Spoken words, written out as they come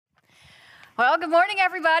Well, good morning,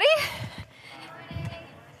 everybody.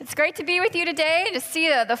 It's great to be with you today, to see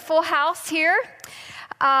the full house here.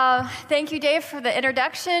 Thank you, Dave, for the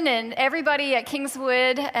introduction, and everybody at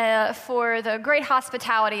Kingswood for the great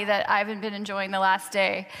hospitality that I've been enjoying the last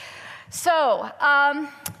day. So,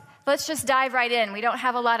 let's just dive right in. We don't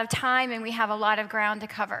have a lot of time, and we have a lot of ground to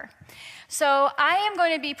cover. So I am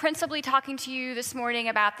going to be principally talking to you this morning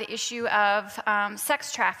about the issue of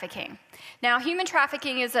sex trafficking. Now, human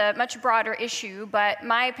trafficking is a much broader issue, but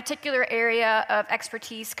my particular area of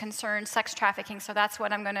expertise concerns sex trafficking, so that's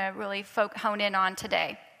what I'm going to really hone in on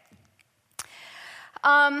today.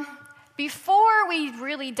 Before we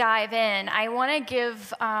really dive in, I want to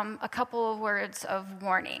give a couple of words of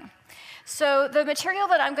warning. So the material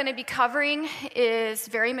that I'm going to be covering is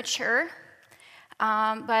very mature.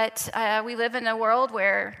 But we live in a world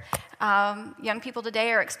where young people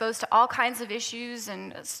today are exposed to all kinds of issues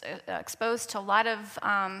and exposed to a lot of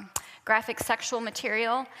graphic sexual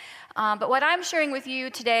material. But what I'm sharing with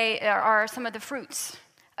you today are some of the fruits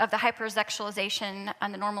of the hypersexualization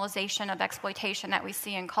and the normalization of exploitation that we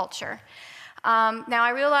see in culture. Now,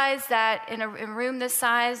 I realize that in a room this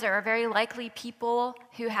size, there are very likely people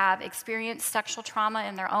who have experienced sexual trauma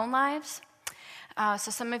in their own lives.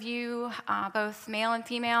 So some of you, both male and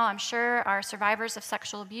female, I'm sure, are survivors of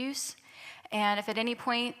sexual abuse. And if at any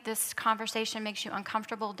point this conversation makes you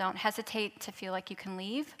uncomfortable, don't hesitate to feel like you can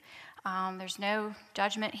leave. There's no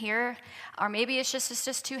judgment here. Or maybe it's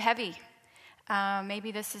just too heavy.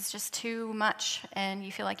 Maybe this is just too much and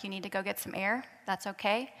you feel like you need to go get some air. That's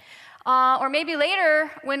okay. Or maybe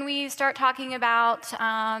later when we start talking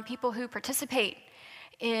about people who participate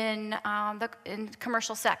in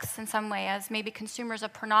commercial sex in some way, as maybe consumers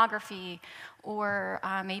of pornography or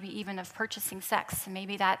maybe even of purchasing sex.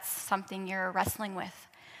 Maybe that's something you're wrestling with.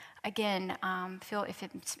 Again, feel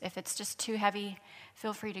if it's just too heavy,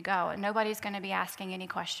 feel free to go. And nobody's going to be asking any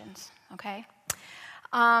questions, okay?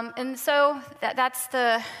 And so that's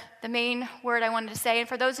the main word I wanted to say. And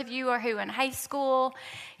for those of you who are in high school,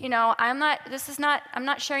 you know, I'm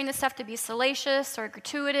not sharing this stuff to be salacious or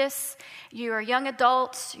gratuitous. You are young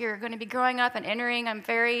adults. You're going to be growing up and entering a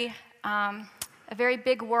very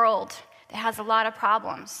big world that has a lot of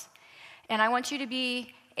problems. And I want you to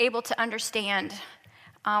be able to understand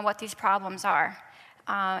what these problems are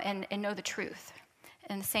and know the truth.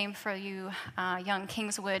 And the same for you young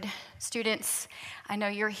Kingswood students. I know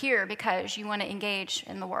you're here because you want to engage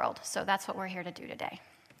in the world. So that's what we're here to do today.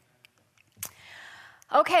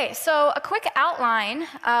 Okay, so a quick outline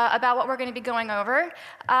about what we're going to be going over.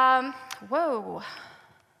 Whoa.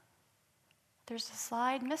 There's a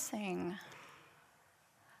slide missing.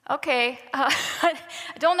 Okay, I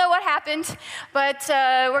don't know what happened, but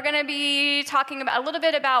we're going to be talking about a little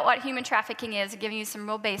bit about what human trafficking is, giving you some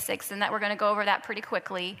real basics, and that we're going to go over that pretty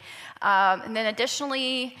quickly. And then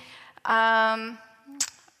additionally, we'll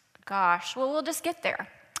just get there.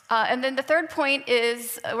 And then the third point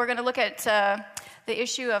is we're going to look at the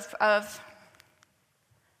issue of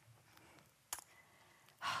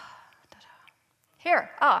here.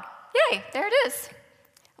 Yay, there it is.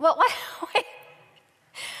 Well, wait.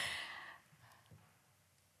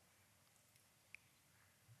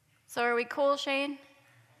 So are we cool, Shane?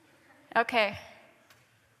 Okay.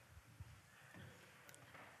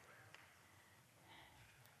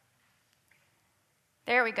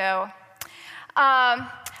 There we go.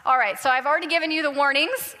 All right, so I've already given you the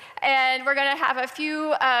warnings, and we're going to have a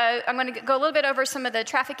few, I'm going to go a little bit over some of the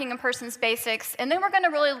trafficking in persons basics, and then we're going to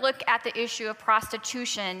really look at the issue of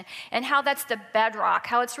prostitution and how that's the bedrock,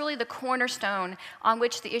 how it's really the cornerstone on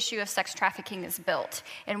which the issue of sex trafficking is built,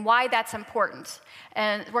 and why that's important.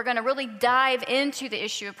 And we're going to really dive into the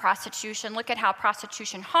issue of prostitution, look at how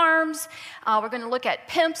prostitution harms. We're going to look at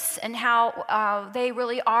pimps and how they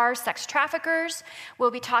really are sex traffickers. We'll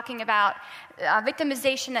be talking about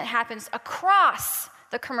victimization that happens across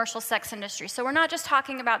the commercial sex industry. So we're not just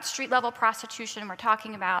talking about street-level prostitution. We're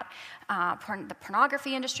talking about the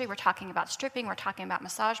pornography industry. We're talking about stripping. We're talking about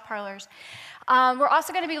massage parlors. We're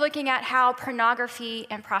also going to be looking at how pornography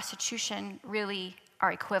and prostitution really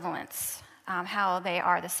are equivalents, how they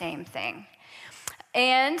are the same thing.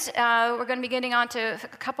 And we're going to be getting on to a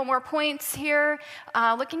couple more points here,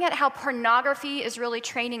 looking at how pornography is really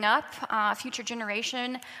training up a future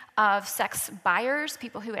generation of sex buyers,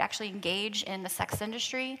 people who actually engage in the sex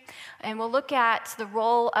industry. And we'll look at the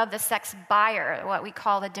role of the sex buyer, what we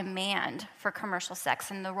call the demand for commercial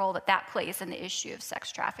sex, and the role that plays in the issue of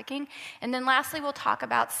sex trafficking. And then lastly, we'll talk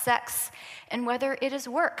about sex and whether it is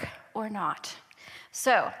work or not.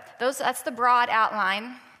 So that's the broad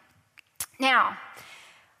outline. Now,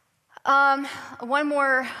 One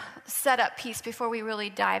more setup piece before we really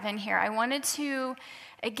dive in here. I wanted to,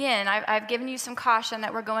 again, I've given you some caution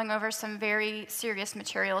that we're going over some very serious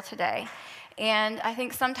material today. And I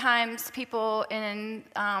think sometimes people in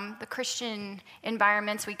the Christian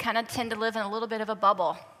environments, we kind of tend to live in a little bit of a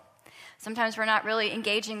bubble. Sometimes we're not really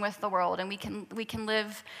engaging with the world, and we can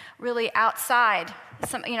live really outside,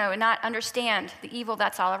 and not understand the evil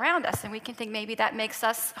that's all around us. And we can think maybe that makes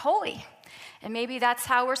us holy. And maybe that's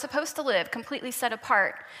how we're supposed to live, completely set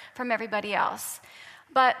apart from everybody else.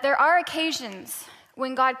 But there are occasions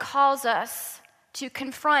when God calls us to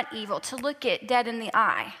confront evil, to look it dead in the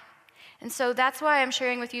eye. And so that's why I'm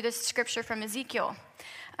sharing with you this scripture from Ezekiel.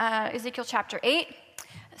 Ezekiel chapter 8,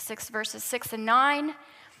 6 verses 6 and 9.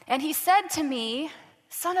 And he said to me,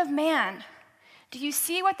 "Son of man, do you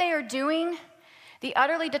see what they are doing? The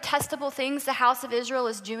utterly detestable things the house of Israel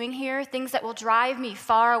is doing here, things that will drive me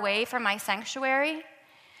far away from my sanctuary.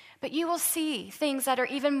 But you will see things that are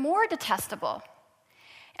even more detestable."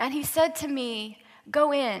 And he said to me,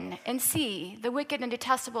 "Go in and see the wicked and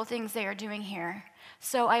detestable things they are doing here."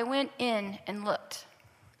 So I went in and looked.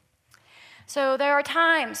 So there are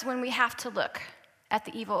times when we have to look at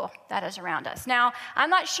the evil that is around us. Now, I'm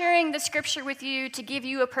not sharing the scripture with you to give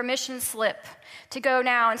you a permission slip to go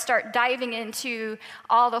now and start diving into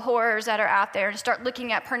all the horrors that are out there and start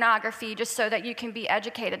looking at pornography just so that you can be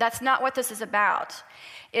educated. That's not what this is about.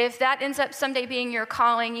 If that ends up someday being your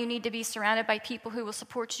calling, you need to be surrounded by people who will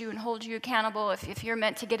support you and hold you accountable. If you're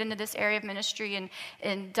meant to get into this area of ministry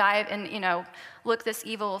and dive and, look this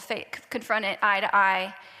evil, confront it eye to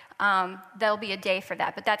eye, there'll be a day for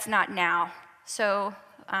that, but that's not now. So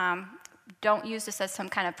don't use this as some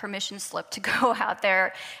kind of permission slip to go out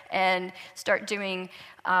there and start doing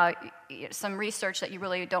some research that you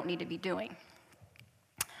really don't need to be doing.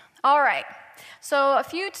 All right. So a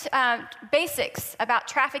few basics about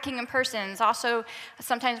trafficking in persons. Also,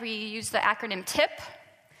 sometimes we use the acronym TIP.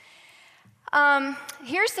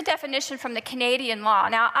 Here's the definition from the Canadian law.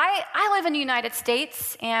 Now, I live in the United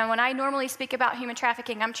States, and when I normally speak about human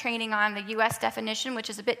trafficking, I'm training on the U.S. definition, which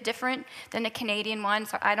is a bit different than the Canadian one,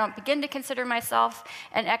 so I don't begin to consider myself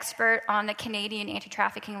an expert on the Canadian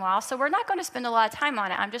anti-trafficking law, so we're not going to spend a lot of time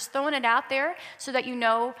on it. I'm just throwing it out there so that you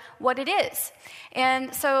know what it is.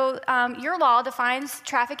 And so your law defines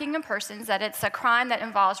trafficking in persons, that it's a crime that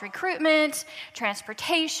involves recruitment,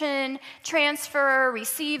 transportation, transfer,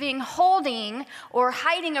 receiving, holding, or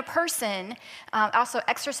hiding a person, also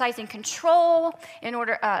exercising control in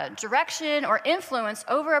order direction or influence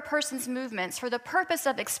over a person's movements for the purpose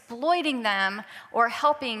of exploiting them or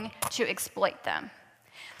helping to exploit them.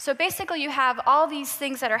 So basically you have all these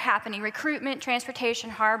things that are happening: recruitment, transportation,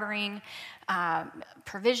 harboring,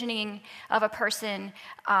 provisioning of a person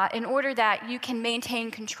in order that you can maintain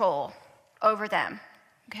control over them.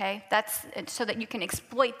 Okay, that's so that you can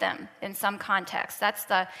exploit them in some context. That's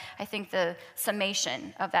the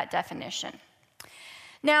summation of that definition.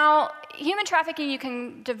 Now, human trafficking, you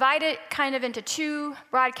can divide it kind of into two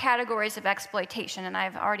broad categories of exploitation, and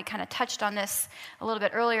I've already kind of touched on this a little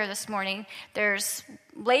bit earlier this morning. There's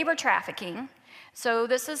labor trafficking. So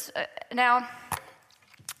this is, now,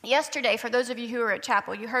 yesterday, for those of you who were at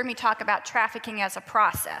chapel, you heard me talk about trafficking as a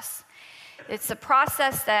process. It's a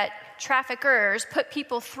process that traffickers put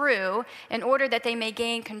people through in order that they may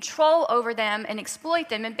gain control over them and exploit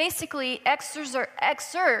them and basically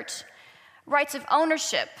exert rights of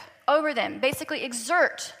ownership over them, basically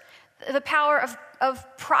exert the power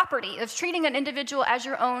of property, of treating an individual as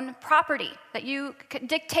your own property, that you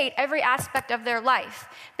dictate every aspect of their life,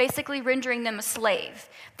 basically rendering them a slave.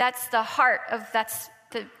 That's the heart of,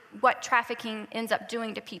 what trafficking ends up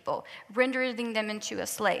doing to people, rendering them into a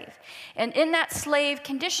slave. And in that slave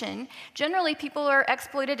condition, generally people are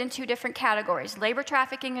exploited in two different categories: labor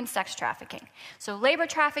trafficking and sex trafficking. So labor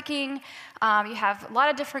trafficking, you have a lot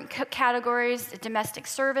of different categories: domestic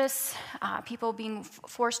service, people being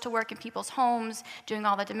forced to work in people's homes, doing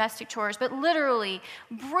all the domestic chores, but literally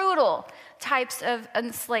brutal types of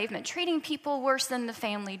enslavement, treating people worse than the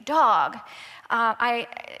family dog.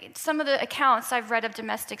 Some of the accounts I've read of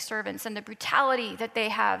domestic servants and the brutality that they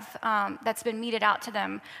have that's been meted out to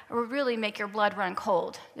them will really make your blood run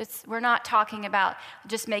cold. We're not talking about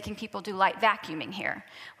just making people do light vacuuming here.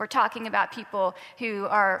 We're talking about people who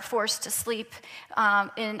are forced to sleep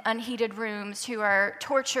in unheated rooms, who are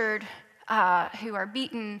tortured, who are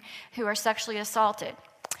beaten, who are sexually assaulted.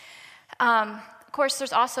 Of course,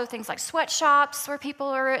 there's also things like sweatshops where people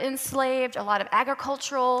are enslaved. A lot of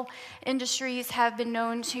agricultural industries have been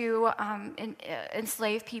known to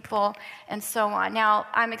enslave people, and so on. Now,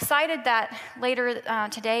 I'm excited that later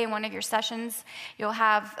today in one of your sessions, we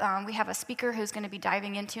have a speaker who's going to be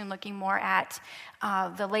diving into and looking more at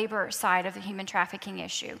the labor side of the human trafficking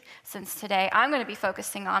issue. Since today, I'm going to be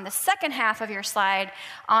focusing on the second half of your slide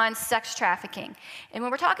on sex trafficking. And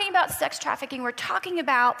when we're talking about sex trafficking, we're talking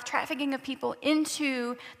about the trafficking of people into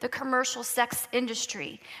the commercial sex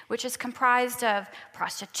industry, which is comprised of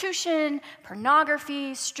prostitution,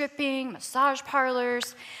 pornography, stripping, massage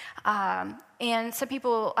parlors, and some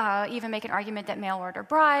people even make an argument that mail order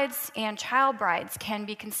brides and child brides can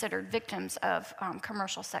be considered victims of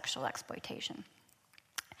commercial sexual exploitation.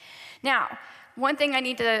 Now, one thing I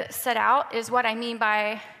need to set out is what I mean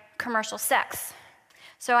by commercial sex.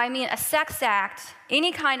 So I mean a sex act,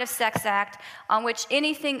 any kind of sex act on which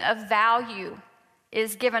anything of value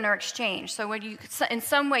is given or exchanged. So when you, in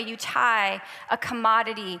some way, you tie a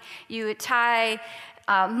commodity, you tie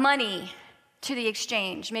money to the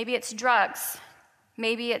exchange. Maybe it's drugs,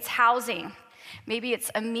 maybe it's housing, maybe it's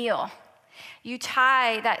a meal. You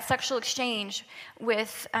tie that sexual exchange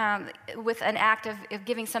with an act of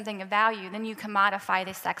giving something of value, then you commodify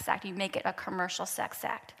the sex act. You make it a commercial sex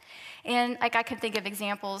act. And like I can think of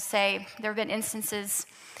examples, say there have been instances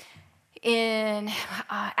in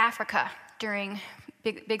Africa during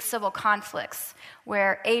big civil conflicts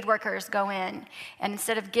where aid workers go in, and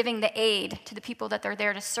instead of giving the aid to the people that they're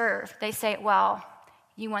there to serve, they say, well,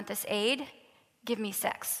 you want this aid? Give me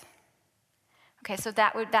sex. Okay, so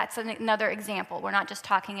that's another example. We're not just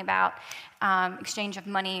talking about exchange of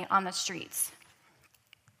money on the streets.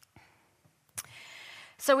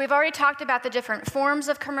 So we've already talked about the different forms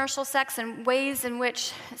of commercial sex and ways in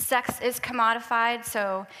which sex is commodified.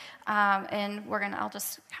 So, and I'll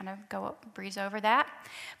just kind of breeze over that.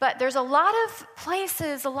 But there's a lot of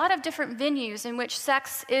places, a lot of different venues in which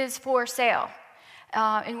sex is for sale.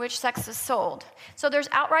 In which sex is sold. So there's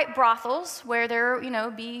outright brothels where there,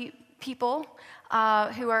 be people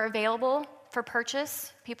who are available for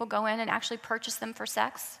purchase. People go in and actually purchase them for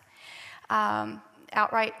sex.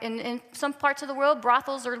 Outright, in some parts of the world,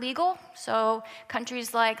 brothels are legal. So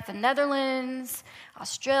countries like the Netherlands,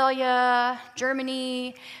 Australia,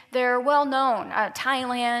 Germany, they're well known.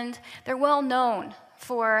 Thailand, they're well known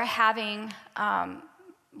for having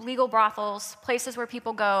legal brothels, places where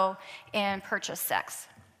people go and purchase sex.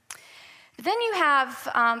 But then you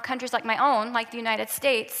have countries like my own, like the United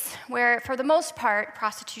States, where for the most part,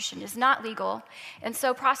 prostitution is not legal. And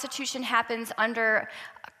so prostitution happens under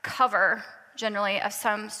a cover, generally, of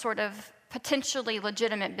some sort of potentially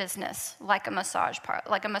legitimate business, like a massage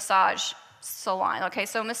salon. Okay,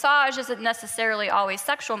 so massage isn't necessarily always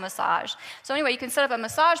sexual massage. So anyway, you can set up a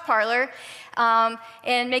massage parlor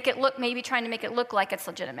and make it look, maybe trying to make it look like it's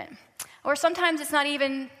legitimate. Or sometimes it's not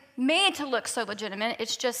even made to look so legitimate,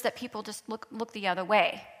 it's just that people just look the other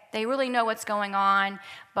way. They really know what's going on,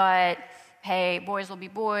 but hey, boys will be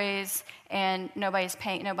boys, and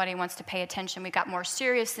nobody wants to pay attention. We've got more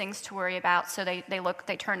serious things to worry about, so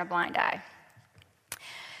they turn a blind eye.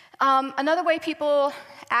 Another way people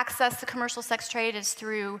access the commercial sex trade is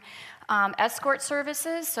through escort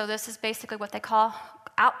services. So this is basically what they call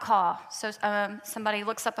outcall. So somebody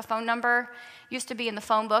looks up a phone number, used to be in the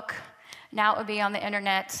phone book, now it would be on the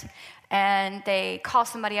internet, and they call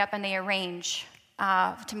somebody up and they arrange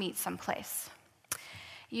to meet someplace.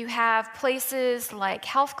 You have places like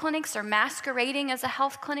health clinics or masquerading as a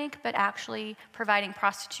health clinic, but actually providing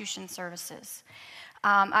prostitution services.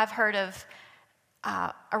 I've heard of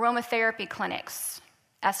aromatherapy clinics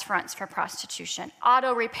as fronts for prostitution,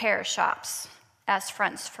 auto repair shops as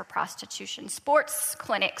fronts for prostitution, sports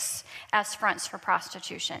clinics as fronts for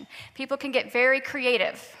prostitution. People can get very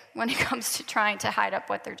creative when it comes to trying to hide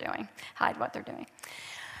what they're doing.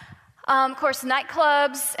 Of course,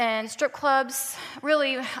 nightclubs and strip clubs,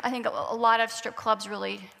 really, I think a lot of strip clubs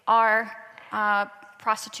really are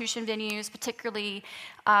prostitution venues, particularly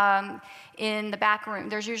in the back room.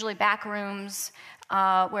 There's usually back rooms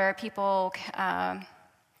where people,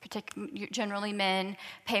 generally men,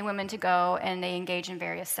 pay women to go and they engage in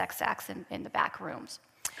various sex acts in the back rooms.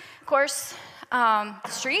 Of course, the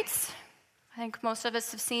streets. I think most of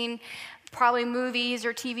us have seen probably movies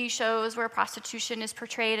or TV shows where prostitution is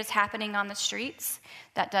portrayed as happening on the streets.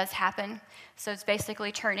 That does happen. So it's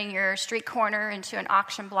basically turning your street corner into an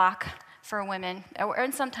auction block for women,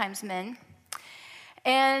 and sometimes men.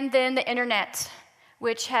 And then the internet,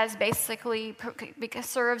 which has basically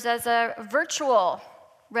serves as a virtual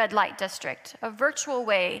red light district, a virtual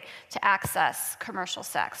way to access commercial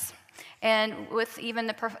sex. and with even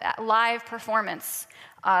the live performance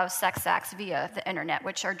of sex acts via the internet,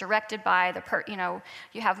 which are directed by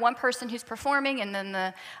you have one person who's performing and then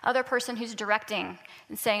the other person who's directing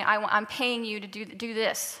and saying, I'm paying you to do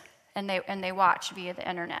this, and they watch via the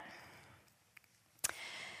internet.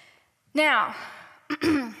 Now,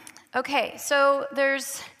 okay, so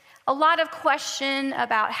there's a lot of question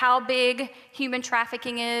about how big human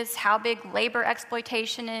trafficking is, how big labor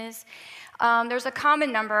exploitation is. There's a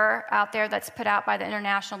common number out there that's put out by the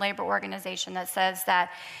International Labor Organization that says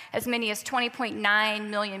that as many as 20.9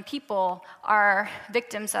 million people are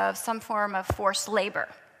victims of some form of forced labor.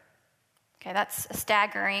 Okay, that's a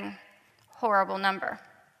staggering, horrible number.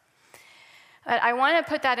 But I want to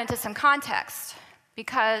put that into some context,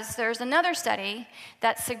 because there's another study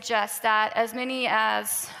that suggests that as many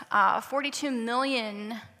as 42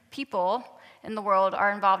 million people in the world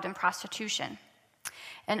are involved in prostitution.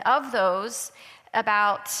 And of those,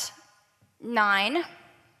 about 9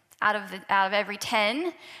 out of every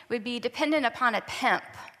 10 would be dependent upon a pimp.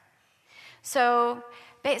 So,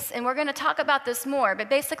 and we're going to talk about this more, but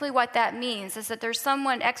basically what that means is that there's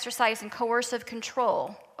someone exercising coercive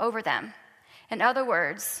control over them. In other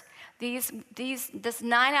words, this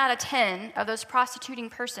 9 out of 10 of those prostituting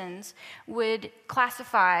persons would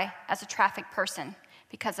classify as a trafficked person,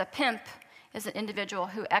 because a pimp is an individual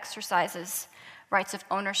who exercises rights of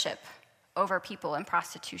ownership over people in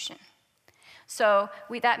prostitution. So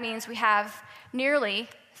that means we have nearly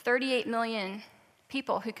 38 million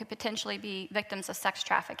people who could potentially be victims of sex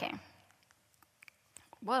trafficking.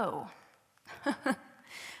 Whoa.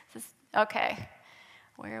 Okay,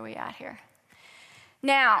 where are we at here?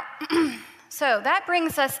 Now, so that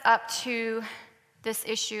brings us up to this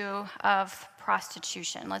issue of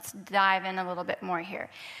prostitution. Let's dive in a little bit more here.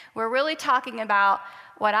 We're really talking about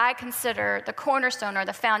what I consider the cornerstone or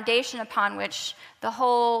the foundation upon which the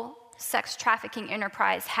whole sex trafficking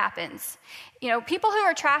enterprise happens. You know, people who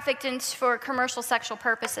are trafficked for commercial sexual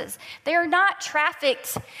purposes, they are not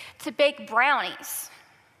trafficked to bake brownies.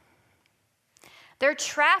 They're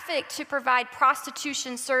trafficked to provide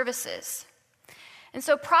prostitution services. And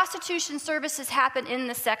so prostitution services happen in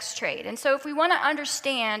the sex trade. And so if we want to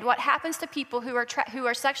understand what happens to people who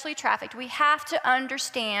are sexually trafficked, we have to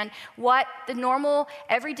understand what the normal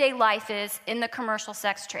everyday life is in the commercial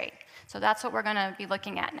sex trade. So that's what we're going to be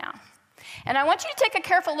looking at now. And I want you to take a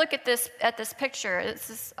careful look at this picture. This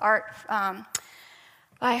is art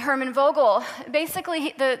by Herman Vogel.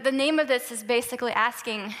 Basically, the name of this is basically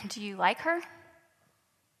asking, do you like her?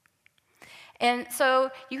 And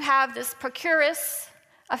so you have this procuress,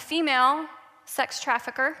 a female sex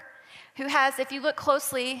trafficker, who has, if you look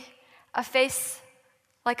closely, a face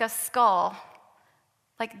like a skull,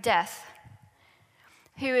 like death,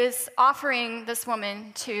 who is offering this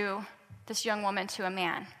young woman to a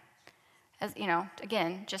man. As you know,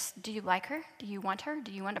 again, just, do you like her? Do you want her?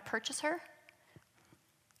 Do you want to purchase her?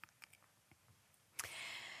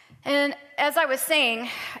 And as I was saying,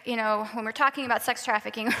 you know, when we're talking about sex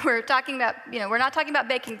trafficking, we're talking about, we're not talking about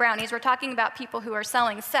baking brownies, we're talking about people who are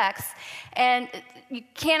selling sex. And you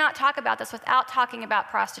cannot talk about this without talking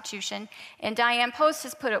about prostitution. And Diane Post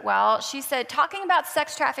has put it well. She said, talking about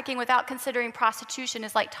sex trafficking without considering prostitution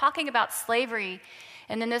is like talking about slavery.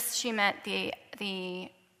 And in this, she meant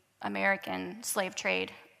the American slave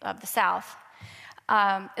trade of the South.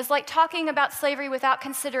 It's like talking about slavery without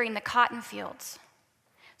considering the cotton fields.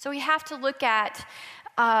 So we have to look at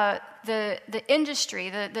the industry,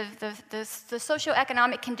 the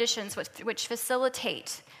socioeconomic conditions which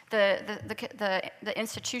facilitate the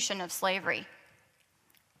institution of slavery.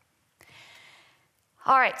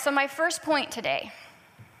 All right, so my first point today,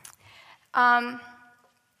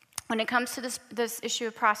 when it comes to this issue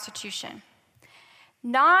of prostitution,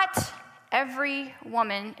 not every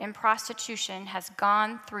woman in prostitution has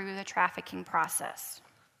gone through the trafficking process.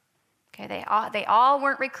 Okay, they all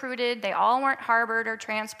weren't recruited, they all weren't harbored or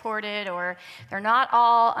transported, or they're not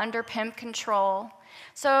all under pimp control.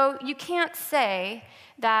 So you can't say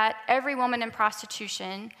that every woman in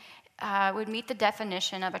prostitution would meet the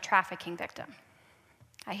definition of a trafficking victim.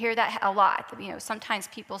 I hear that a lot. Sometimes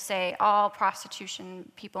people say all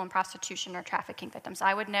people in prostitution are trafficking victims.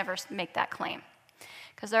 I would never make that claim,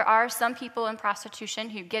 because there are some people in prostitution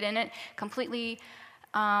who get in it completely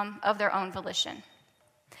of their own volition.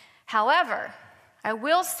 However, I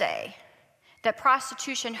will say that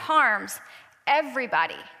prostitution harms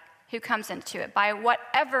everybody who comes into it by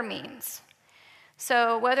whatever means.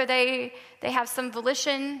 So whether they have some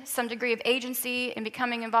volition, some degree of agency in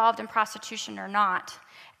becoming involved in prostitution or not,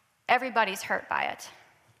 everybody's hurt by it.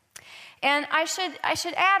 And I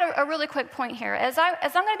should add a really quick point here. As I'm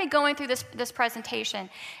going to be going through this presentation,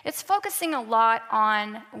 it's focusing a lot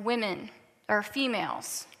on women or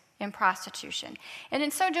females in prostitution. And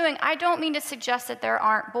in so doing, I don't mean to suggest that there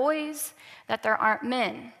aren't boys, that there aren't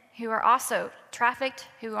men who are also trafficked,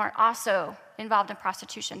 who are also involved in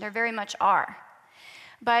prostitution. There very much are.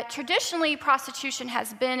 But traditionally, prostitution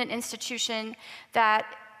has been an institution that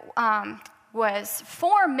was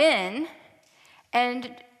for men,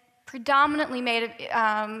 and predominantly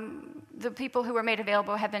the people who were made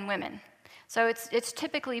available have been women. So it's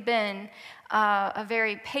typically been a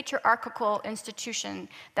very patriarchal institution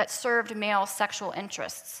that served male sexual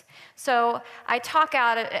interests. So I talk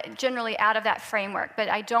generally out of that framework, but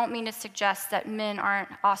I don't mean to suggest that men aren't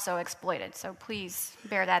also exploited. So please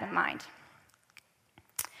bear that in mind.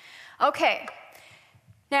 Okay,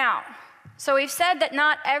 now, so we've said that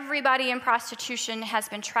not everybody in prostitution has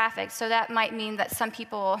been trafficked, so that might mean that some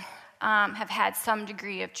people have had some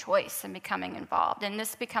degree of choice in becoming involved. And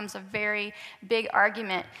this becomes a very big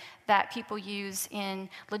argument that people use in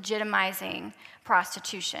legitimizing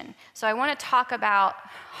prostitution. So I want to talk about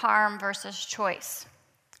harm versus choice.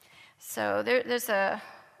 So there's a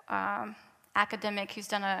academic who's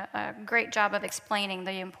done a great job of explaining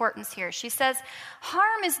the importance here. She says,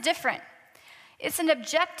 harm is different. It's an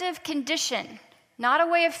objective condition, not a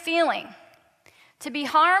way of feeling. To be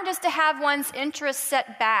harmed is to have one's interests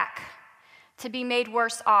set back, to be made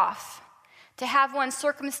worse off, to have one's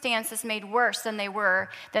circumstances made worse than they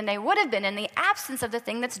would have been in the absence of the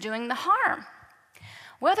thing that's doing the harm.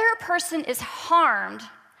 Whether a person is harmed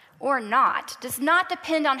or not does not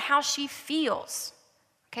depend on how she feels.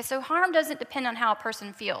 Okay, so harm doesn't depend on how a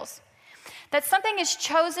person feels. That something is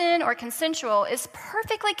chosen or consensual is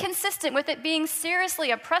perfectly consistent with it being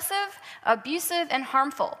seriously oppressive, abusive, and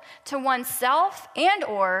harmful to oneself and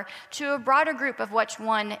or to a broader group of which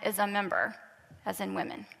one is a member, as in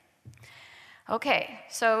women. Okay,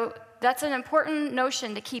 so that's an important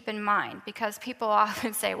notion to keep in mind because people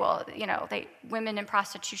often say, well, women in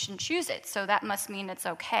prostitution choose it, so that must mean it's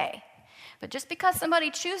okay. But just because somebody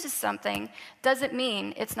chooses something doesn't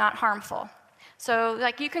mean it's not harmful.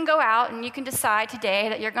 So, you can go out and you can decide today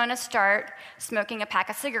that you're going to start smoking a pack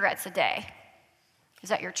of cigarettes a day. Is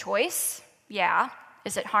that your choice? Yeah.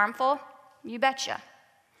 Is it harmful? You betcha.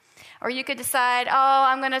 Or you could decide,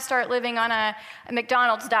 I'm going to start living on a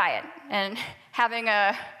McDonald's diet and having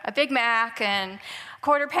a Big Mac and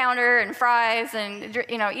quarter pounder and fries and,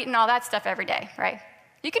 eating all that stuff every day, right?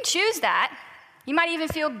 You can choose that. You might even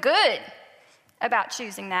feel good about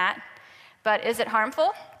choosing that. But is it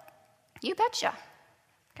harmful? You betcha.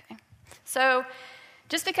 Okay. So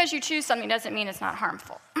just because you choose something doesn't mean it's not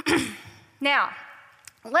harmful. Now,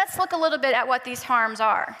 let's look a little bit at what these harms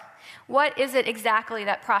are. What is it exactly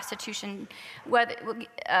that prostitution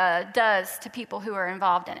does to people who are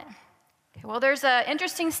involved in it? Okay, well, there's an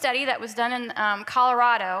interesting study that was done in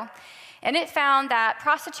Colorado, and it found that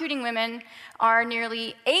prostituting women are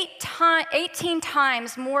nearly 18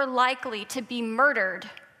 times more likely to be murdered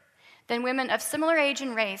than women of similar age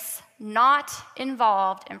and race not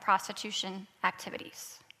involved in prostitution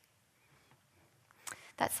activities.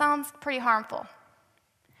 That sounds pretty harmful.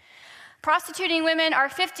 Prostituting women are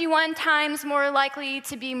 51 times more likely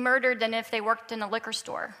to be murdered than if they worked in a liquor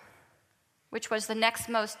store, which was the next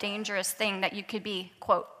most dangerous thing that you could be,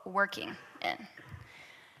 quote, working in.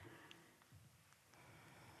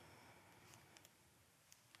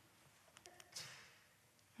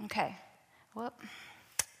 Okay, whoop.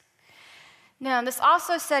 Now, this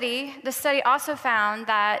study also found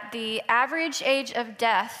that the average age of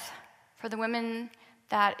death for the women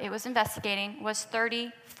that it was investigating was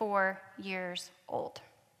 34 years old.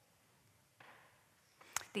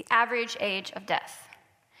 The average age of death.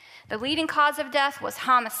 The leading cause of death was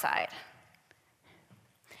homicide.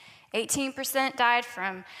 18% died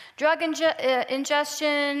from drug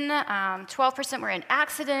ingestion, 12% were in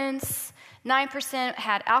accidents, 9%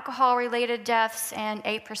 had alcohol-related deaths, and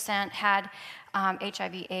 8% had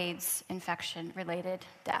HIV/AIDS infection-related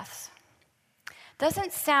deaths.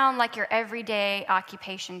 Doesn't sound like your everyday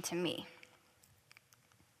occupation to me.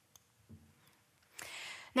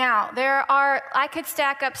 Now, I could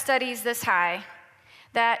stack up studies this high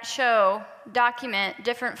that document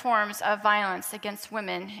different forms of violence against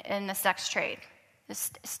women in the sex trade.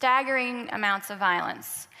 Staggering amounts of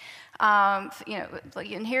violence. And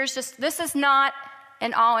this is not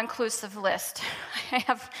an all-inclusive list. I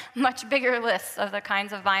have much bigger lists of the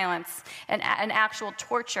kinds of violence and actual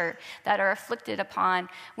torture that are inflicted upon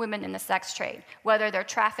women in the sex trade, whether they're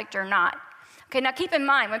trafficked or not. Okay, now keep in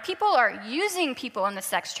mind, when people are using people in the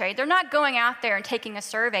sex trade, they're not going out there and taking a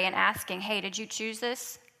survey and asking, hey, did you choose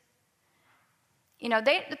this?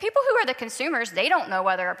 The people who are the consumers, they don't know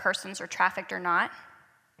whether a persons are trafficked or not.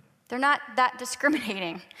 They're not that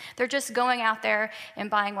discriminating. They're just going out there and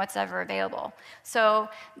buying what's ever available. So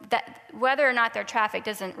that whether or not they're trafficked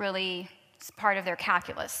isn't really part of their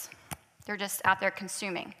calculus. They're just out there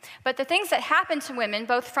consuming. But the things that happen to women,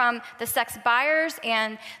 both from the sex buyers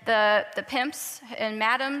and the pimps and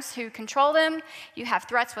madams who control them, you have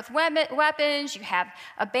threats with weapons, you have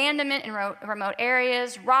abandonment in remote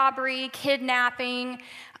areas, robbery, kidnapping,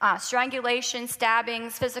 strangulation,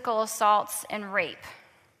 stabbings, physical assaults, and rape.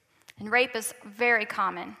 And rape is very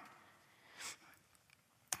common.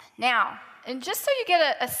 Now, and just so you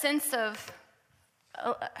get a sense of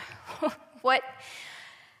what...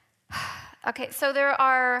 Okay, so there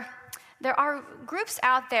are groups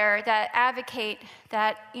out there that advocate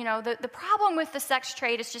that, the problem with the sex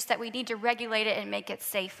trade is just that we need to regulate it and make it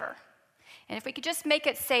safer. And if we could just make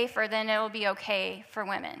it safer, then it'll be okay for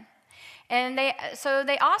women. And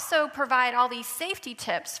they also provide all these safety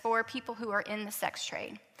tips for people who are in the sex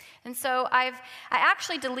trade. And so I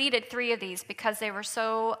actually deleted 3 of these because they were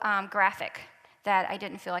so graphic that I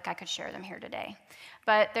didn't feel like I could share them here today.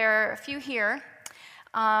 But there are a few here.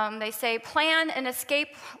 They say, plan an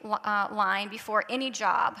escape line before any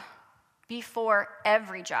job, before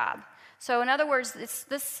every job. So in other words,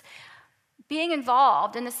 this being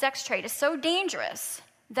involved in the sex trade is so dangerous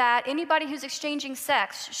that anybody who's exchanging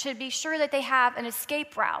sex should be sure that they have an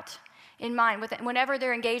escape route in mind whenever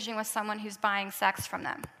they're engaging with someone who's buying sex from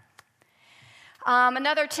them.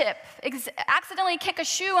 Another tip, accidentally kick a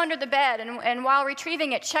shoe under the bed, and while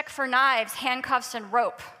retrieving it, check for knives, handcuffs, and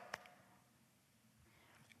rope.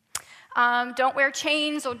 Don't wear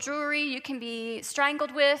chains or jewelry you can be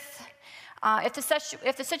strangled with. If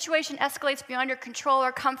the situation escalates beyond your control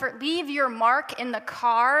or comfort, leave your mark in the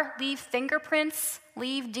car, leave fingerprints,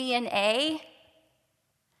 leave DNA.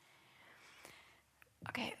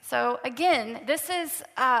 Okay, so again, this is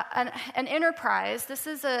an enterprise. This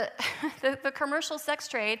is the commercial sex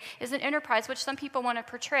trade is an enterprise which some people want to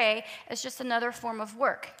portray as just another form of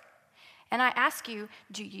work. And I ask you,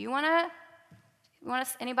 do you want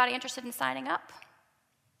anybody interested in signing up?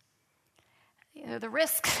 The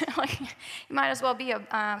risks, you might as well be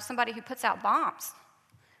somebody who puts out bombs,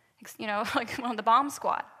 like one of the bomb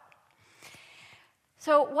squad.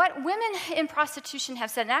 So what women in prostitution have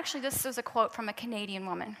said, and actually this is a quote from a Canadian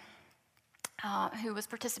woman who was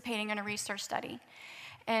participating in a research study,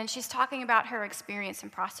 and she's talking about her experience in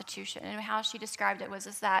prostitution, and how she described it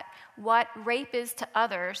is that what rape is to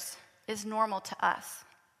others is normal to us.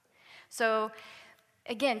 So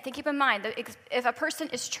again, keep in mind that if a person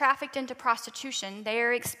is trafficked into prostitution, they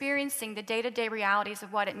are experiencing the day-to-day realities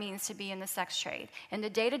of what it means to be in the sex trade. And the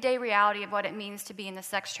day-to-day reality of what it means to be in the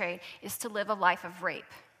sex trade is to live a life of rape.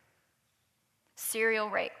 Serial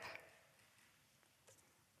rape.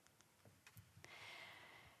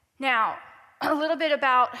 Now, a little bit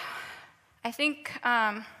about, I think,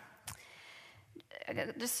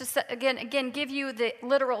 just to again give you the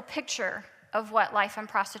literal picture of what life in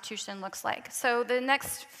prostitution looks like. So the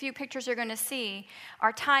next few pictures you're going to see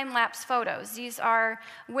are time-lapse photos. These are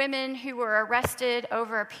women who were arrested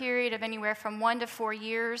over a period of anywhere from 1 to 4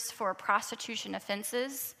 years for prostitution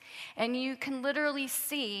offenses. And you can literally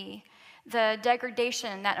see the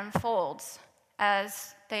degradation that unfolds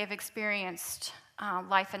as they have experienced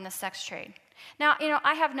life in the sex trade. Now,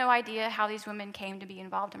 I have no idea how these women came to be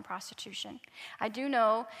involved in prostitution. I do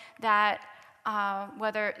know that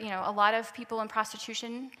whether, a lot of people in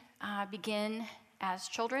prostitution begin as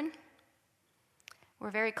children,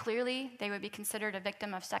 where very clearly they would be considered a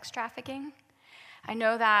victim of sex trafficking. I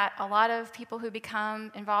know that a lot of people who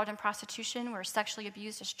become involved in prostitution were sexually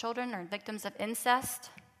abused as children or victims of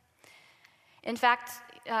incest. In fact,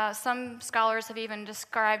 some scholars have even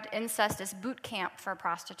described incest as boot camp for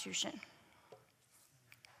prostitution.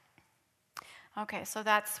 Okay, so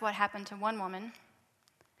that's what happened to one woman.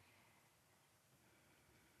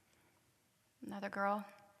 Another girl.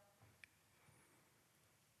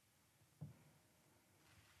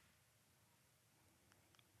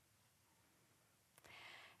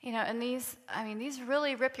 And these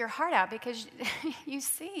really rip your heart out because you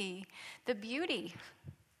see the beauty.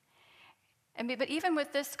 But even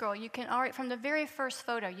with this girl, you can already, from the very first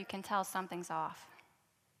photo, you can tell something's off.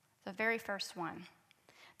 The very first one.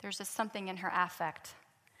 There's just something in her affect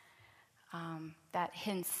that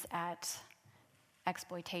hints at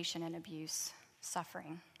exploitation and abuse,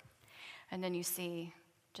 suffering. And then you see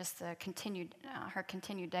just the her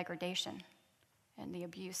continued degradation and the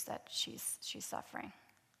abuse that she's suffering.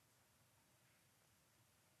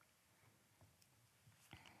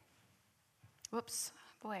 Whoops,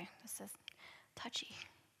 boy, this is touchy.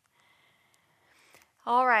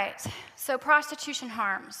 All right, so prostitution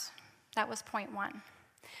harms. That was point one.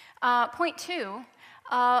 Point two,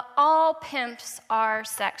 all pimps are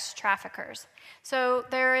sex traffickers. So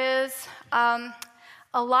there is a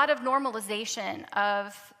lot of normalization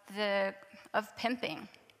of pimping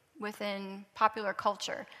within popular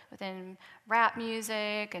culture, within rap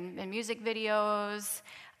music and music videos,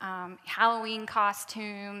 Halloween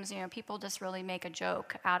costumes. People just really make a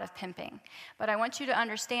joke out of pimping. But I want you to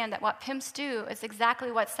understand that what pimps do is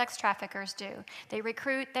exactly what sex traffickers do. They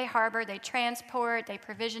recruit, they harbor, they transport, they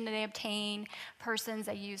provision, they obtain persons.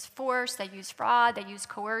 They use force, they use fraud, they use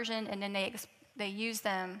coercion, and then they use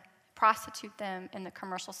them, prostitute them in the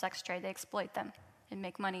commercial sex trade. They exploit them and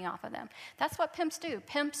make money off of them. That's what pimps do.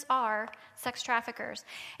 Pimps are sex traffickers.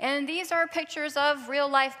 And these are pictures of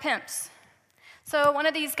real-life pimps. So one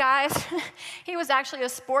of these guys, he was actually a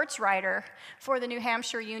sports writer for the New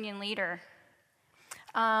Hampshire Union Leader.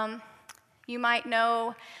 You might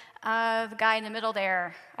know the guy in the middle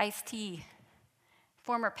there, Ice-T,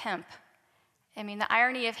 former pimp. I mean, the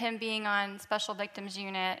irony of him being on Special Victims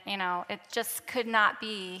Unit, it just could not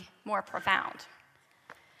be more profound.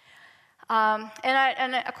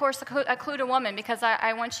 And of course, a clue to woman, because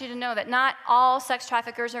I want you to know that not all sex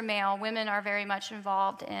traffickers are male. Women are very much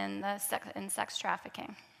involved in sex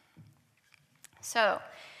trafficking. So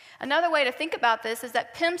another way to think about this is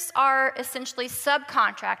that pimps are essentially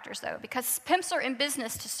subcontractors, though, because pimps are in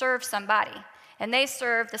business to serve somebody, and they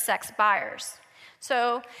serve the sex buyers.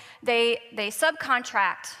 So they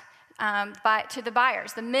subcontract to the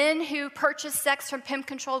buyers. The men who purchase sex from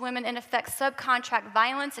pimp-controlled women, in effect, subcontract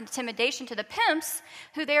violence and intimidation to the pimps,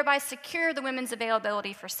 who thereby secure the women's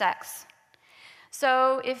availability for sex.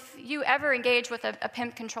 So if you ever engage with a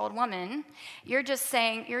pimp-controlled woman, you're just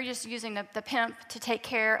using the pimp to take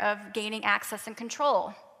care of gaining access and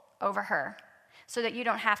control over her, so that you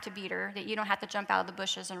don't have to beat her, that you don't have to jump out of the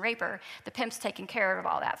bushes and rape her. The pimp's taking care of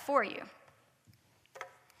all that for you.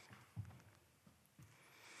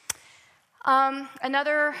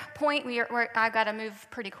 Another point, I've got to move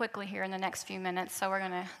pretty quickly here in the next few minutes, so we're going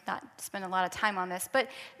to not spend a lot of time on this. But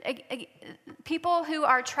people who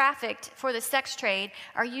are trafficked for the sex trade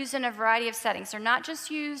are used in a variety of settings. They're not just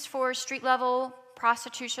used for street-level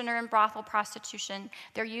prostitution or in brothel prostitution.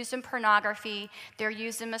 They're used in pornography. They're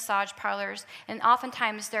used in massage parlors. And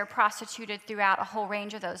oftentimes, they're prostituted throughout a whole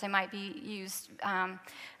range of those. They might be used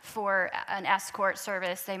for an escort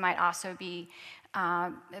service. They might also be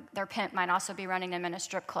their pimp might also be running them in a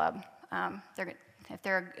strip club. If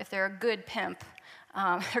they're a good pimp,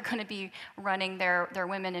 they're going to be running their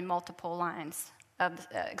women in multiple lines of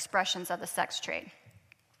expressions of the sex trade.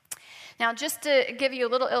 Now, just to give you a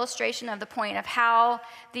little illustration of the point of how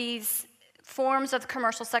these forms of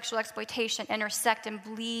commercial sexual exploitation intersect and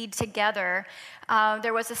bleed together.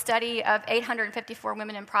 There was a study of 854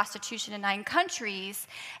 women in prostitution in 9 countries,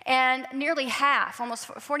 and nearly half, almost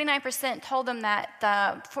 49%, told them that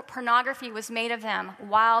the pornography was made of them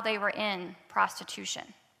while they were in prostitution.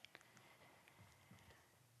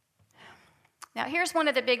 Now, here's one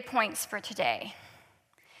of the big points for today.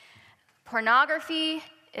 Pornography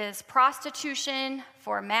is prostitution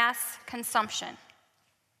for mass consumption.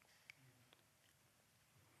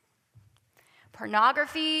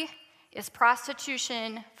 Pornography is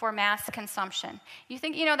prostitution for mass consumption. You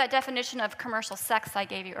think, that definition of commercial sex I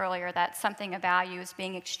gave you earlier, that something of value is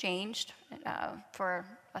being exchanged for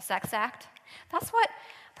a sex act? That's what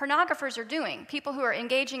pornographers are doing. People who are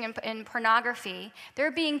engaging in pornography,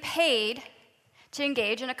 they're being paid to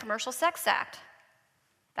engage in a commercial sex act.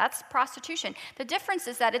 That's prostitution. The difference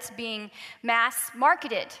is that it's being mass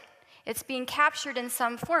marketed. It's being captured in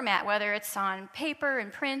some format, whether it's on paper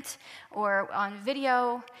and print or on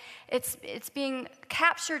video. It's being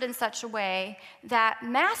captured in such a way that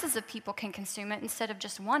masses of people can consume it instead of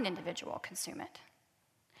just one individual consume it.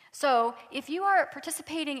 So if you are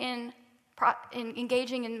participating in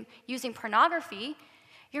engaging in using pornography,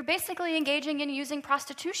 you're basically engaging in using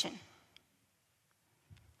prostitution.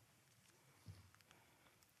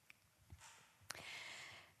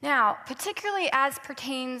 Now, particularly as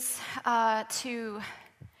pertains to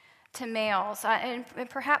males, and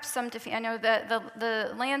perhaps some, I know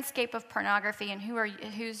the landscape of pornography and who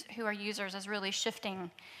are users is really shifting,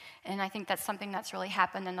 and I think that's something that's really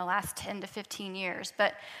happened in the last 10 to 15 years.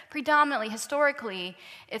 But predominantly, historically,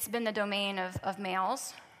 it's been the domain of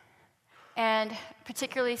males, and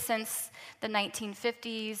particularly since the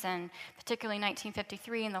 1950s, and particularly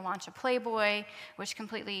 1953 and the launch of Playboy, which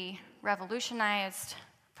completely revolutionized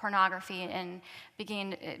pornography and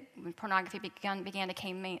pornography began to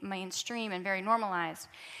become mainstream and very normalized.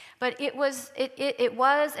 But it was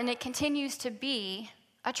and it continues to be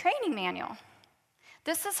a training manual.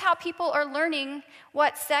 This is how people are learning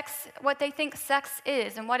what they think sex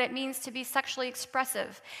is, and what it means to be sexually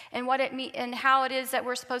expressive, and and how it is that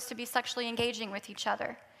we're supposed to be sexually engaging with each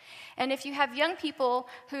other. And if you have young people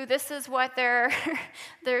who this is what their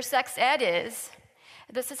sex ed is,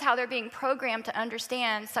 this is how they're being programmed to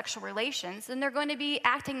understand sexual relations, then they're going to be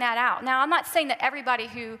acting that out. Now, I'm not saying that everybody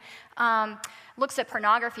who looks at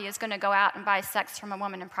pornography is going to go out and buy sex from a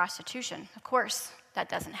woman in prostitution. Of course, that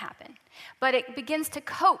doesn't happen. But it begins to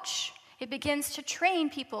coach. It begins to train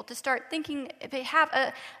people to start thinking, they have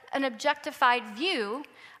an objectified view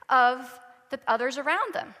of the others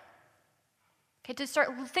around them. Okay, to start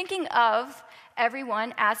thinking of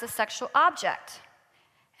everyone as a sexual object,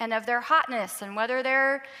 and of their hotness, and whether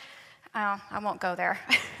they're, I won't go there.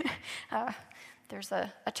 There's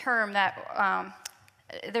a term that,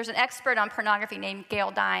 there's an expert on pornography named Gail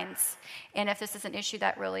Dines, and if this is an issue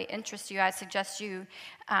that really interests you, I suggest you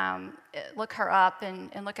look her up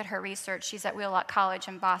and look at her research. She's at Wheelock College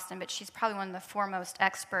in Boston, but she's probably one of the foremost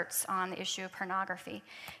experts on the issue of pornography.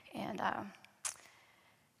 And,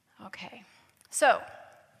 okay. So,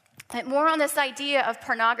 more on this idea of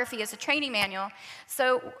pornography as a training manual.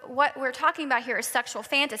 So what we're talking about here is sexual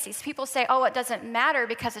fantasies. People say, oh, it doesn't matter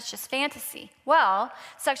because it's just fantasy. Well,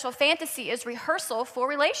 sexual fantasy is rehearsal for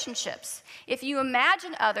relationships. If you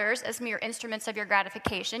imagine others as mere instruments of your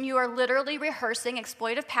gratification, you are literally rehearsing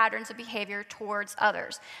exploitive patterns of behavior towards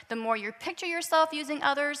others. The more you picture yourself using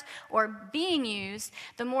others or being used,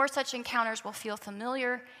 the more such encounters will feel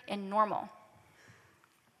familiar and normal.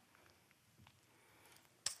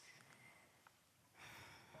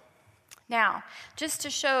 Now, just to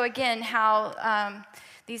show again how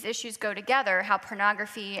these issues go together, how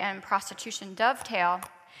pornography and prostitution dovetail,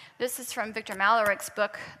 this is from Victor Malarich's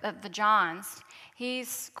book, The Johns.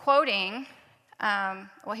 He's quoting,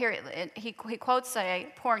 he quotes a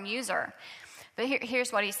porn user. But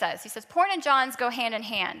here's what he says. He says, porn and Johns go hand in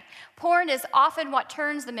hand. Porn is often what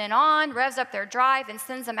turns the men on, revs up their drive, and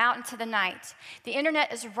sends them out into the night. The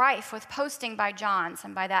internet is rife with posting by Johns,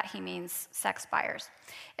 and by that he means sex buyers,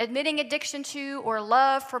 admitting addiction to or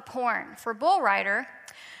love for porn. For Bull Rider,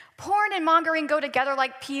 porn and mongering go together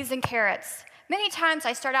like peas and carrots. Many times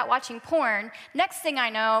I start out watching porn. Next thing I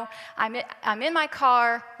know, I'm in my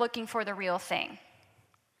car looking for the real thing.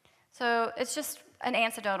 So it's just an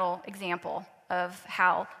anecdotal example of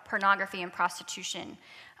how pornography and prostitution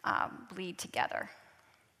bleed together.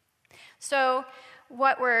 So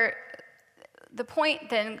what we're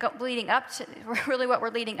leading up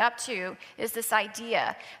to is this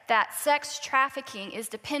idea that sex trafficking is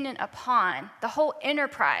dependent upon, the whole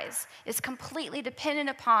enterprise is completely dependent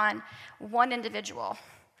upon one individual,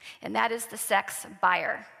 and that is the sex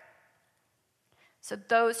buyer. So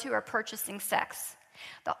those who are purchasing sex.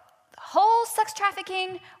 The whole sex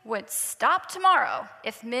trafficking would stop tomorrow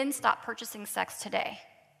if men stopped purchasing sex today.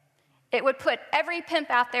 It would put every pimp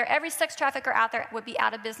out there, every sex trafficker out there would be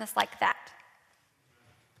out of business like that.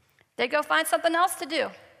 They'd go find something else to do.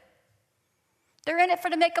 They're in it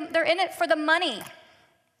for the money.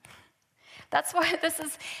 That's why this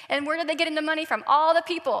is, and where do they get the money from? All the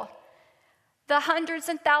people. The hundreds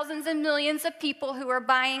and thousands and millions of people who are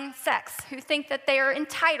buying sex, who think that they are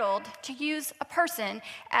entitled to use a person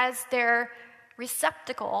as their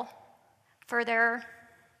receptacle for their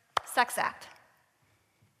sex act.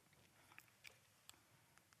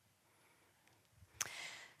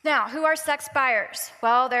 Now, who are sex buyers?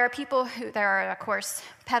 Well, there are, of course,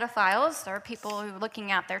 pedophiles. There are people who are looking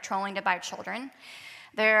out there trolling to buy children.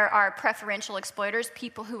 There are preferential exploiters,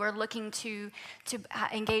 people who are looking to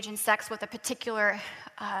engage in sex with a particular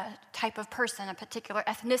type of person, a particular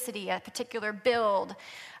ethnicity, a particular build,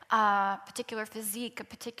 particular physique, a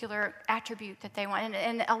particular attribute that they want.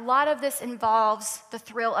 And a lot of this involves the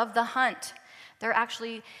thrill of the hunt. They're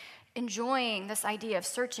actually enjoying this idea of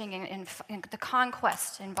searching and the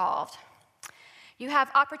conquest involved. You have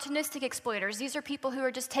opportunistic exploiters. These are people who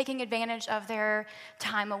are just taking advantage of their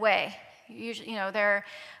time away. Usually, they're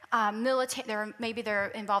military. Maybe they're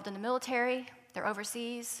involved in the military. They're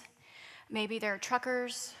overseas. Maybe they're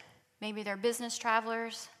truckers. Maybe they're business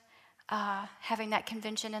travelers. Having that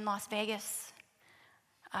convention in Las Vegas.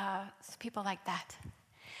 People like that.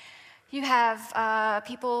 You have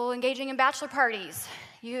people engaging in bachelor parties.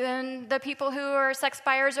 And the people who are sex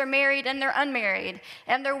buyers are married and they're unmarried,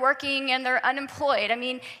 and they're working and they're unemployed. I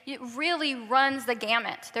mean, it really runs the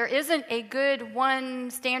gamut. There isn't a good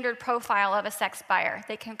one standard profile of a sex buyer.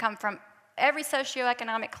 They can come from every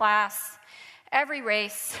socioeconomic class, every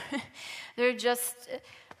race. They're just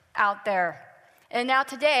out there. And now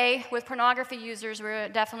today, with pornography users, we're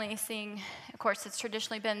definitely seeing, of course, it's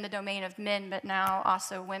traditionally been the domain of men, but now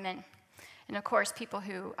also women. And of course, people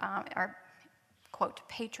who are, quote,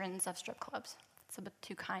 patrons of strip clubs. It's a bit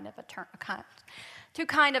too kind of a term, too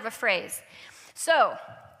kind of a phrase. So,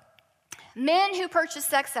 men who purchase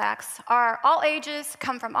sex acts are all ages,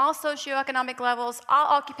 come from all socioeconomic levels, all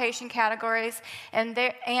occupation categories, and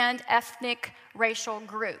ethnic racial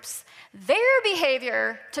groups. Their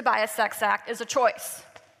behavior to buy a sex act is a choice.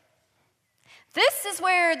 This is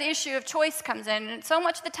where the issue of choice comes in. And so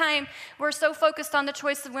much of the time, we're so focused on the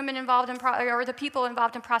choice of women involved in, or the people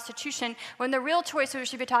involved in prostitution, when the real choice we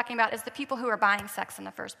should be talking about is the people who are buying sex in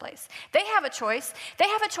the first place. They have a choice. They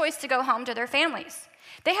have a choice to go home to their families.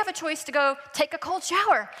 They have a choice to go take a cold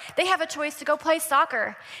shower. They have a choice to go play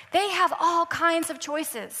soccer. They have all kinds of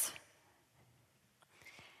choices.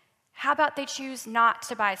 How about they choose not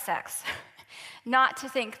to buy sex? Not to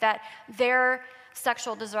think that their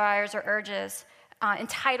sexual desires or urges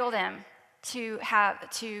entitle them to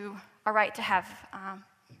a right to have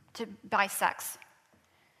to buy sex.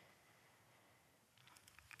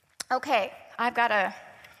 Okay, I've got to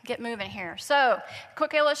get moving here. So,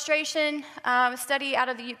 quick illustration, study out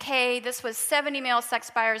of the UK. This was 70 male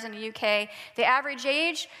sex buyers in the UK. The average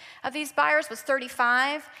age of these buyers was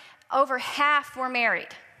 35. Over half were married.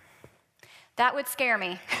 That would scare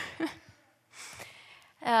me.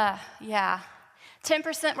 Yeah.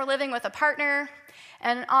 10% were living with a partner,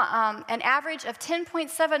 and an average of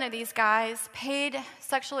 10.7 of these guys paid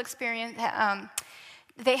sexual experience.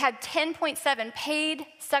 They had 10.7 paid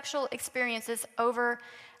sexual experiences over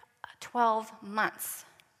 12 months,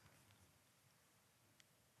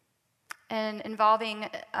 and involving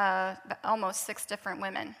almost 6 different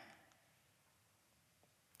women.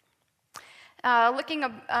 Looking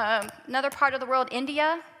at another part of the world,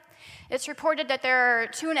 India. It's reported that there are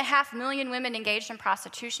 2.5 million women engaged in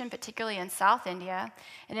prostitution, particularly in South India.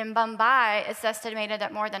 And in Mumbai, it's estimated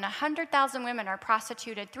that more than 100,000 women are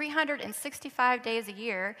prostituted 365 days a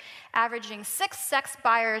year, averaging 6 sex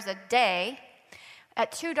buyers a day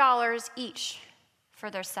at $2 each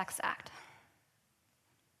for their sex act.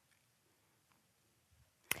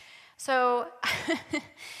 So,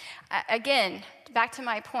 again, back to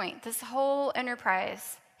my point, this whole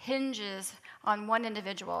enterprise hinges on one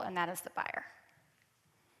individual, and that is the buyer.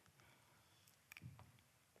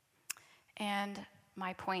 And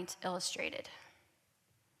my point illustrated.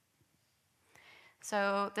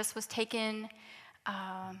 So this was taken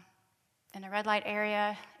in a red light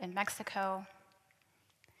area in Mexico,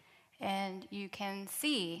 and you can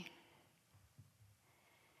see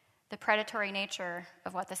the predatory nature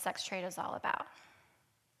of what the sex trade is all about.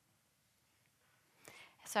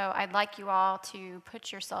 So I'd like you all to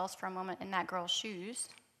put yourselves for a moment in that girl's shoes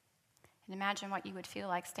and imagine what you would feel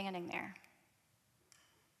like standing there.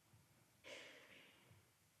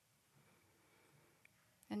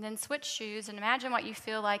 And then switch shoes and imagine what you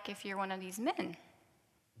feel like if you're one of these men.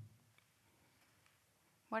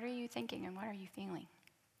 What are you thinking and what are you feeling?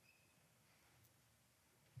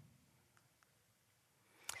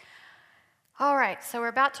 All right, so we're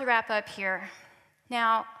about to wrap up here.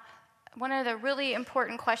 Now, one of the really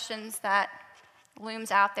important questions that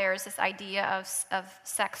looms out there is this idea of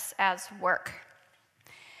sex as work.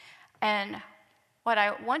 And what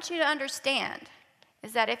I want you to understand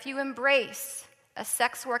is that if you embrace a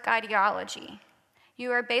sex work ideology,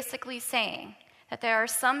 you are basically saying that there are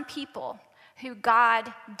some people who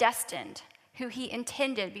God destined, who he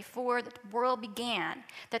intended before the world began,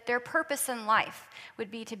 that their purpose in life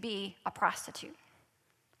would be to be a prostitute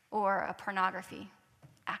or a pornography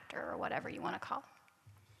actor or whatever you want to call it.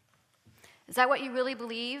 Is that what you really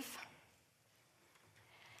believe?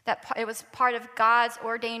 That it was part of God's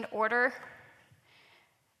ordained order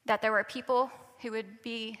that there were people who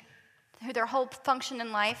their whole function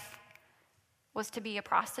in life was to be a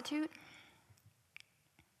prostitute?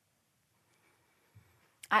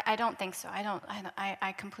 I don't think so.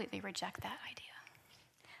 I completely reject that idea.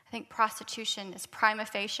 I think prostitution is prima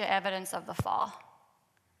facie evidence of the fall.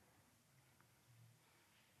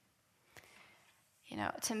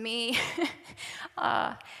 To me,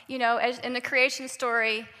 as in the creation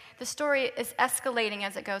story, the story is escalating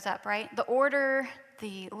as it goes up, right? The order,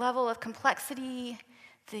 the level of complexity,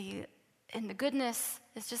 and the goodness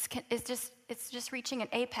is just reaching an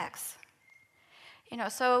apex.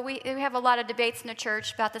 So we have a lot of debates in the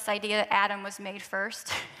church about this idea that Adam was made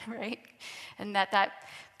first, right? And that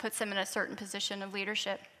puts him in a certain position of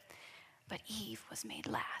leadership. But Eve was made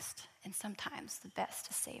last, and sometimes the best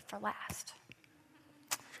is saved for last.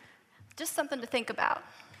 Just something to think about.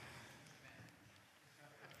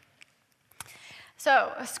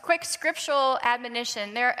 So, a quick scriptural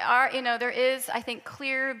admonition. There is, I think,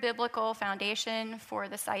 clear biblical foundation for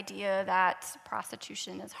this idea that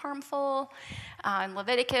prostitution is harmful. In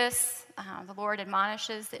Leviticus, the Lord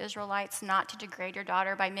admonishes the Israelites not to degrade your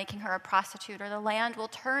daughter by making her a prostitute, or the land will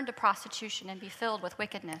turn to prostitution and be filled with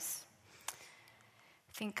wickedness.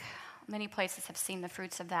 I think many places have seen the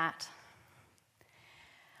fruits of that.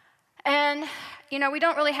 And, we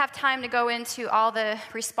don't really have time to go into all the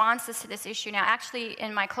responses to this issue now. Actually,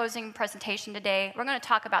 in my closing presentation today, we're going to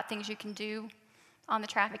talk about things you can do on the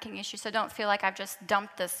trafficking issue, so don't feel like I've just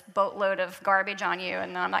dumped this boatload of garbage on you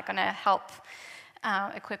and I'm not going to help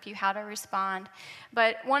equip you how to respond.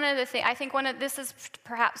 But one of the things, this is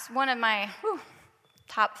perhaps one of my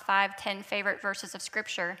top 5, 10 favorite verses of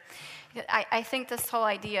Scripture. I think this whole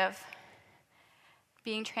idea of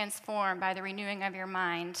being transformed by the renewing of your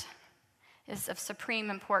mind is of supreme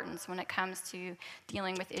importance when it comes to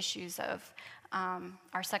dealing with issues of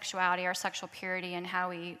our sexuality, our sexual purity, and how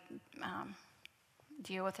we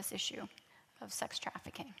deal with this issue of sex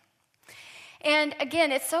trafficking. And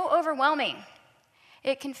again, it's so overwhelming.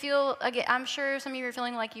 It can feel, again, I'm sure some of you are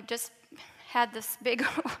feeling like you've just had this big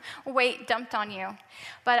weight dumped on you.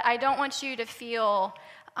 But I don't want you to feel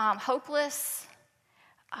hopeless.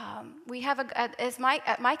 We have, as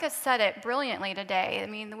Micah said it brilliantly today, I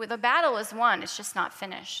mean, the battle is won, it's just not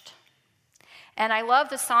finished. And I love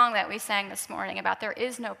the song that we sang this morning about there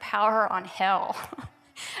is no power on hell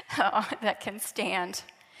that can stand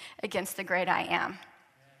against the great I am.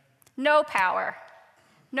 No power.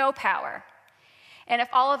 No power. And if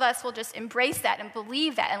all of us will just embrace that and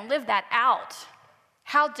believe that and live that out,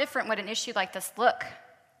 how different would an issue like this look?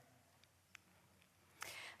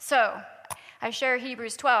 So, I share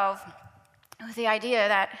Hebrews 12 with the idea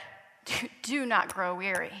that do not grow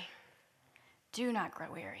weary. Do not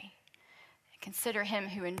grow weary. Consider him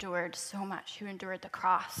who endured so much, who endured the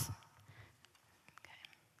cross.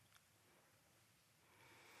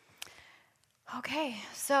 Okay,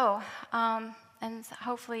 so, and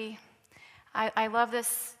hopefully, I love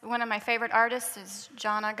this. One of my favorite artists is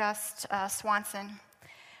John August Swanson.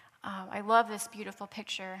 I love this beautiful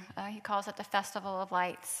picture. He calls it the Festival of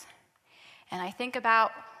Lights. And I think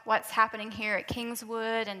about what's happening here at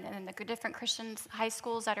Kingswood and the different Christian high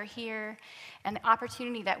schools that are here, and the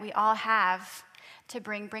opportunity that we all have to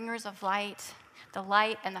bring bringers of light, the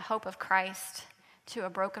light and the hope of Christ to a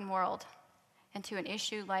broken world and to an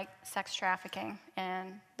issue like sex trafficking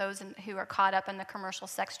and those who are caught up in the commercial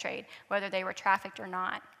sex trade, whether they were trafficked or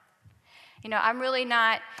not. I'm really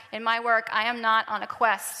not, in my work, I am not on a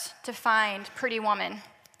quest to find pretty woman.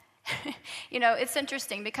 It's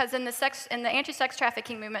interesting because in the anti-sex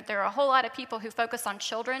trafficking movement, there are a whole lot of people who focus on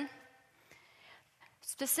children,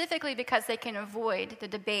 specifically because they can avoid the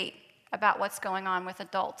debate about what's going on with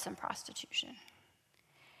adults in prostitution.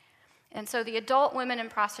 And so the adult women in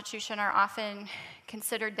prostitution are often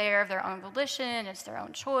considered there of their own volition, it's their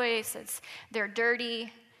own choice, they're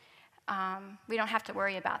dirty, we don't have to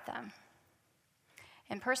worry about them.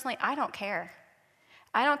 And personally, I don't care.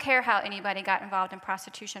 I don't care how anybody got involved in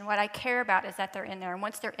prostitution. What I care about is that they're in there. And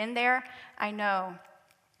once they're in there, I know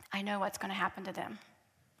what's going to happen to them.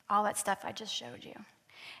 All that stuff I just showed you.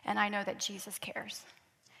 And I know that Jesus cares.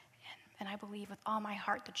 And I believe with all my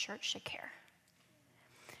heart the church should care.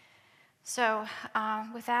 So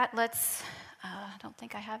with that, I don't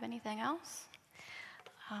think I have anything else.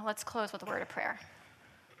 Let's close with a word of prayer.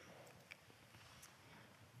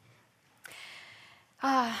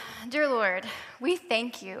 Dear Lord, we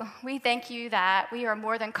thank you. We thank you that we are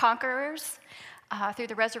more than conquerors through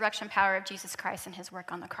the resurrection power of Jesus Christ and his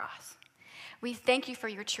work on the cross. We thank you for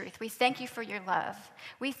your truth. We thank you for your love.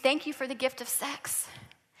 We thank you for the gift of sex.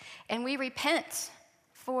 And we repent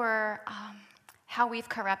for how we've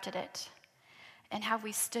corrupted it and how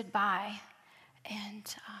we stood by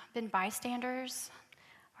and been bystanders,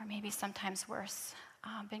 or maybe sometimes worse,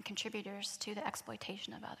 been contributors to the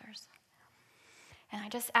exploitation of others. And I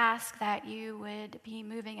just ask that you would be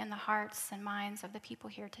moving in the hearts and minds of the people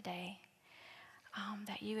here today,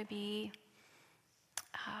 that you would be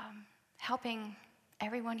helping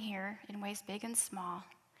everyone here in ways big and small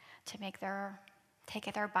to take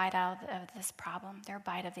their bite out of this problem, their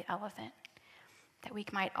bite of the elephant, that we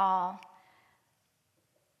might all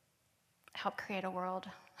help create a world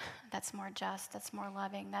that's more just, that's more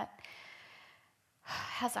loving, that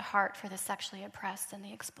has a heart for the sexually oppressed and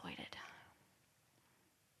the exploited.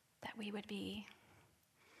 That we would be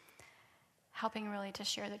helping really to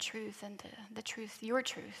share the truth and your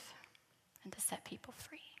truth, and to set people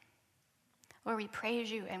free. Lord, we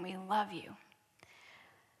praise you and we love you.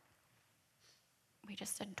 We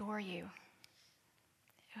just adore you.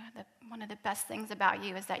 One of the best things about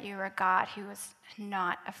you is that you are a God who is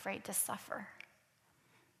not afraid to suffer.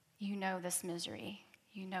 You know this misery.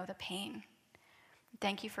 You know the pain.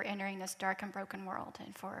 Thank you for entering this dark and broken world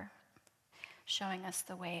and for showing us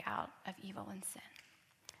the way out of evil and sin.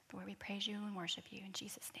 Lord, we praise you and worship you in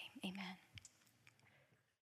Jesus' name. Amen.